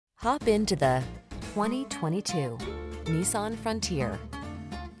Hop into the 2022 Nissan Frontier.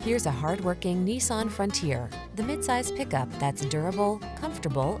 Here's a hard-working Nissan Frontier, the midsize pickup that's durable,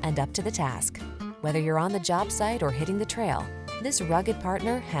 comfortable, and up to the task. Whether you're on the job site or hitting the trail, this rugged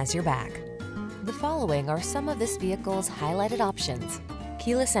partner has your back. The following are some of this vehicle's highlighted options: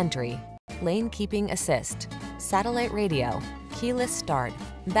 keyless entry, lane keeping assist, satellite radio, keyless start,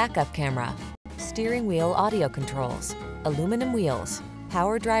 backup camera, steering wheel audio controls, aluminum wheels,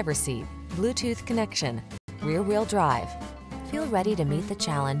 power driver seat, Bluetooth connection, rear-wheel drive. Feel ready to meet the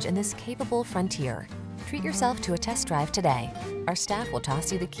challenge in this capable Frontier. Treat yourself to a test drive today. Our staff will toss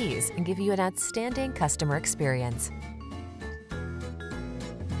you the keys and give you an outstanding customer experience.